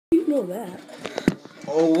know that.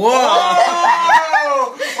 Oh, whoa!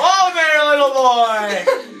 Oh, there, little boy!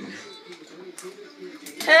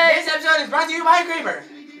 Hey! This episode is brought to you by Creeper.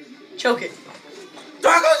 Choke it.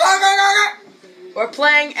 We're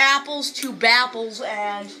playing apples to bapples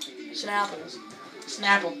and snapples.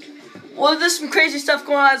 Snapple. Well, there's some crazy stuff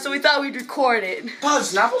going on, so we thought we'd record it.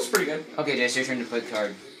 Snapple's pretty good. Okay, Jess, your turn to play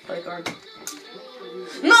card. Play card.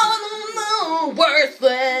 No,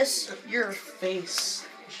 worthless. Your face.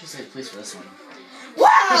 You should say please for this one.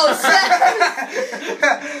 Wow, Seth!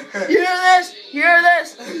 Hear this? Hear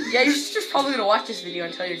this? Yeah, you're just probably gonna watch this video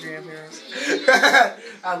and tell your grandparents.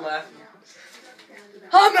 I'm laughing.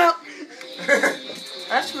 I'm out!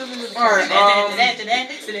 Let's move into the Alright,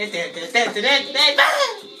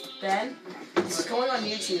 Ben, this is going on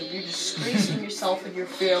YouTube. You're disgracing yourself and your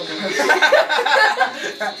family.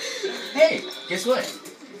 Hey, guess what?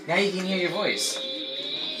 Now you can hear your voice.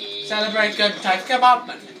 Celebrate good time. Come on,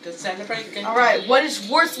 man. To celebrate good. Alright, what is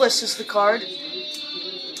worthless is the card?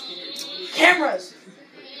 Cameras!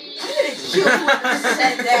 I'm gonna kill you whoever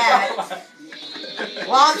said that.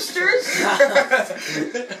 Lobsters?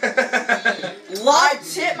 I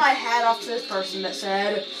tip my hat off to this person that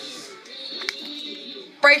said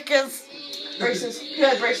braces. Braces. Who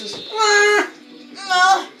had braces?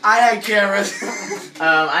 I had cameras.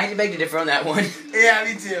 I had to beg to differ on that one. Yeah,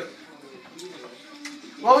 me too.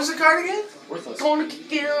 What was the card again? Worthless. Gonna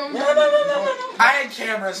kick him. I had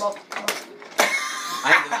cameras.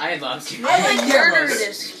 I had lobster. I like murder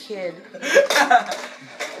this kid.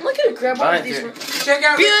 I'm not gonna grab all of these. Check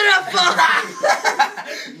out Beautiful!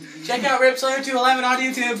 Check out Rip Slayer 211 on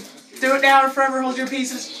YouTube. Do it now or forever hold your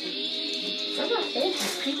pieces. Forever hold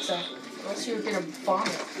your pizza. Unless you're gonna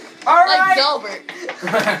vomit. Alright! Like Delbert.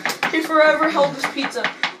 He forever held his pizza.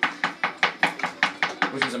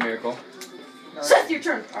 Which was a miracle. Seth, your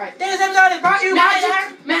turn. Alright. This episode is brought to you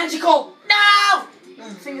by Magical! No!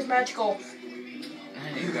 The thing is magical.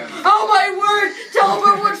 I knew that. Oh my word!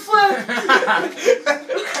 Delbert would flip!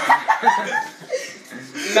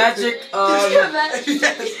 Magic,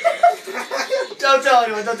 Don't tell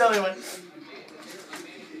anyone, don't tell anyone.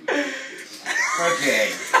 Okay.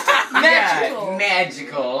 Magical. Yeah,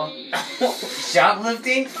 magical.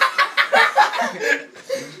 Shoplifting?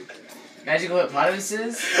 Magical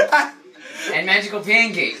hippopotamuses? And magical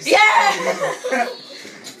pancakes. Yeah!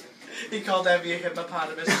 He called Abby a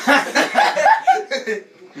hippopotamus.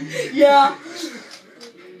 Yeah.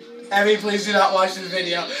 Abby, please do not watch this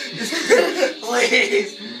video.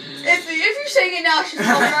 Please. If you're saying it now, she's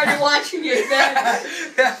probably already watching it,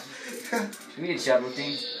 man. We did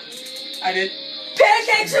shoplifting. I did.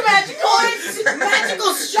 Pancakes are magical! It's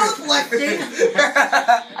magical shoplifting!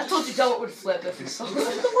 I told you Delbert would flip if he saw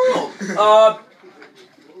it.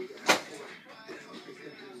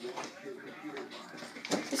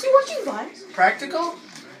 Is he watching Vines? Practical?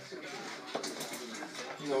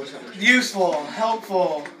 Useful.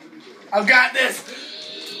 Helpful. I've got this.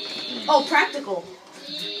 Oh, practical.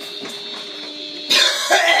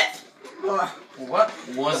 What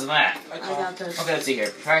was that? I got this. Okay, let's see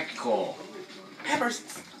here. Practical. Peppers.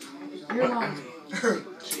 Your mom.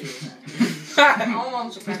 All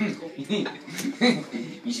moms are practical.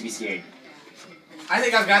 You should be scared. I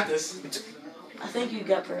think I've got this. I think you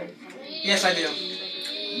got bread. Yes, I do.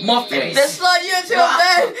 Muffins. This is on YouTube,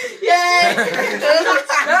 man! Yay!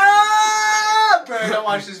 Ah! Prairie, don't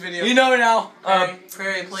watch this video. You know now.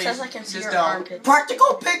 Prairie, please. Says I can see just your don't. armpit.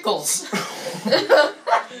 Practical pickles.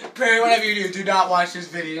 Prairie, whatever you do not watch this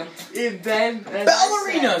video. Ben,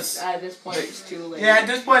 Ballerinas. At this point, it's too late. Yeah, at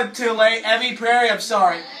this point, it's too late. Evie, Prairie, I'm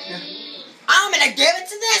sorry. I'm gonna give it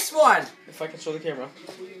to this one! If I can show the camera.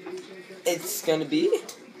 It's gonna be...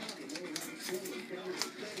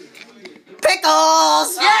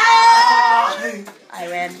 Pickles! Yeah! I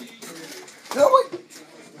win. How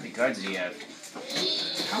many cards do you have?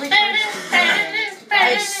 How many cards do you have? I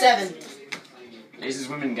have 7. This is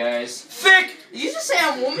women, guys. Thick! Did you just say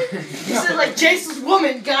I'm a woman? You said like Jason's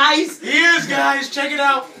woman, guys. He is, guys. Check it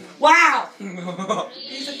out. Wow.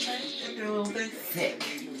 He's a transgender little thing. Thick.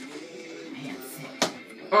 Man, thick.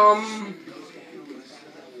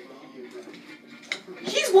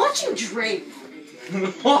 He's watching Drake.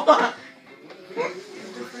 What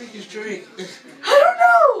the freak is Drake? I don't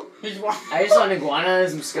know. I just saw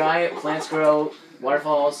iguanas, some sky, plants grow,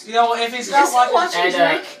 waterfalls. You know, if he's Is not he watching... watching And,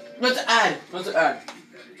 Drake? What's the ad? What's the ad?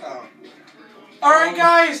 Oh. Alright,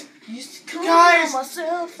 guys. Used to call Guys.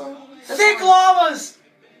 myself. Thick llamas.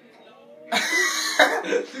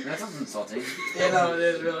 That sounds insulting. Yeah, no, it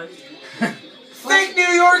is really. Think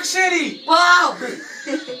New York City! Wow!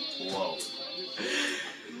 Whoa.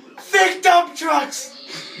 Think dump trucks!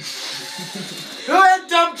 Who had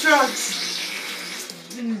dump trucks?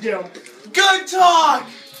 and dump. Good talk!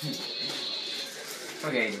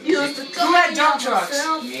 Okay. Use the Who had dump trucks?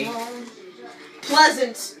 Me.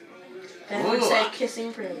 Pleasant. And would Ooh. say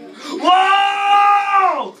kissing pretty.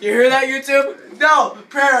 Whoa! You hear that, YouTube? No,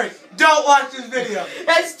 Prairie, don't watch this video.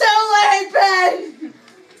 It's too late, Ben!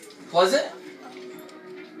 Pleasant?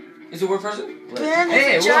 Is it word present? Ben,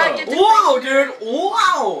 Hey, it's a jacket. Whoa, dude!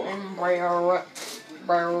 Wow! And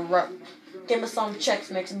give me some checks,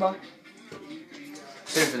 Mexico.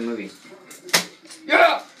 Save it for the movie.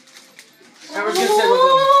 Yeah! I was gonna say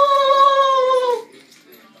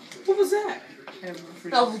what was that?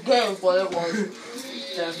 That was gay, what it was.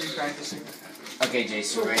 Jasmine practicing. Okay,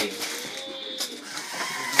 Jason, ready.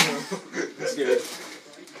 Let's do it.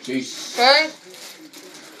 Jeez. Okay?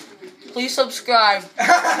 Please subscribe.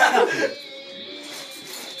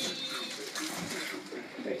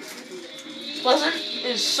 Pleasant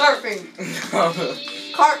is surfing.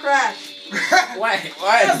 Car crash. Wait,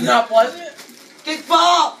 That's not pleasant.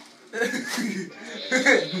 Kickball!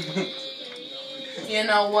 You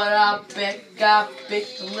know what I picked? I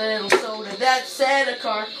picked a little soda that said a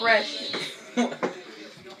car crash. Car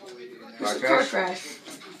Car crash? crash.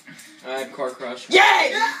 I had car crash.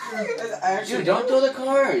 Yay! Dude, don't throw the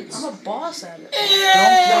cards. I'm a boss at it.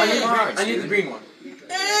 Don't throw the cards. I need the dude. green one.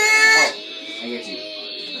 I get you.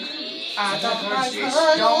 I don't like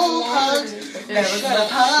don't hug. Yeah, we're gonna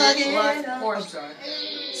hug I'm it. sorry.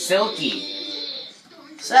 Silky.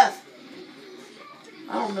 Seth.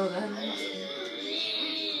 I don't know that.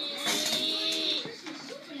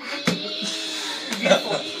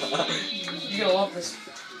 You're gonna love this.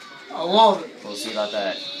 I love it. We'll see about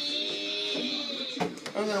that.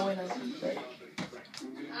 I'm gonna win on it.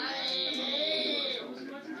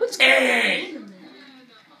 What's hey!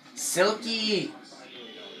 Silky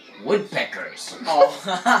woodpeckers.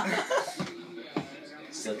 Oh.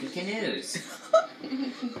 Silky canoes.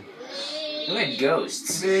 Who had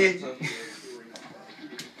ghosts? Me.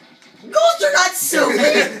 Ghosts are not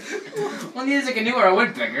silky! Well, neither is a canoe or a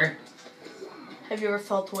woodpecker. Have you ever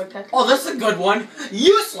felt a woodpecker? Oh, that's a good one.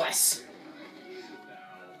 Useless.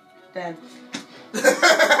 Ben.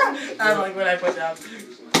 I don't like what I put down.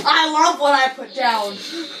 I love what I put down.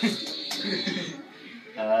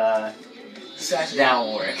 Sassy. That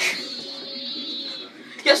won't work.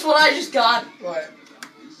 Guess what I just got? What?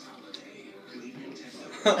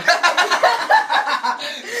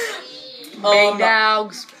 Big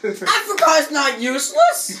dogs. Africa is not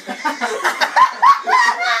useless.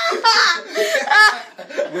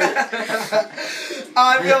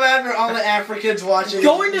 I feel bad for all the Africans watching.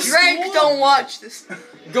 Going to Drake, school. don't watch this.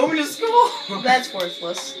 Going to school. That's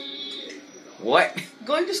worthless. What?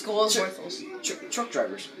 Going to school is worthless. Truck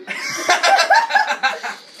drivers.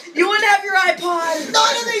 You wouldn't have your iPod.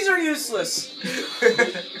 None of these are useless.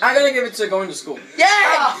 I'm gonna give it to going to school.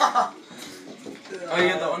 Yeah. Oh, you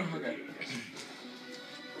get that one? Okay.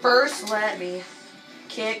 First, let me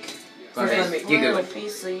kick Go ahead. let me- You little go.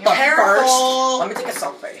 piece of your. But Careful. first, let me take a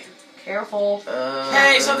selfie. Careful.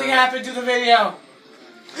 Hey, something happened to the video.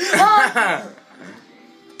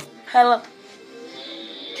 Hello.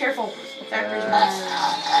 Careful.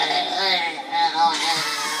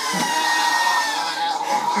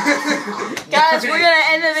 Guys, we're gonna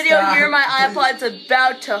end the video here. My iPod's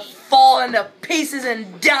about to fall into pieces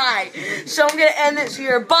and die. So I'm gonna end this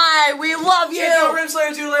here. Bye. We love Check out you.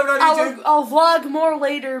 Rimslayer 211 on YouTube. I'll vlog more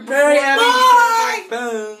later. Prairie Abby, Bye. be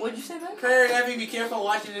careful. What'd you say, Ben? Prairie Abby, be careful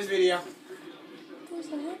watching this video.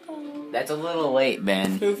 That's a little late,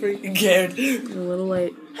 Ben. Who freaking cared? A little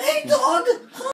late. Hey, dog!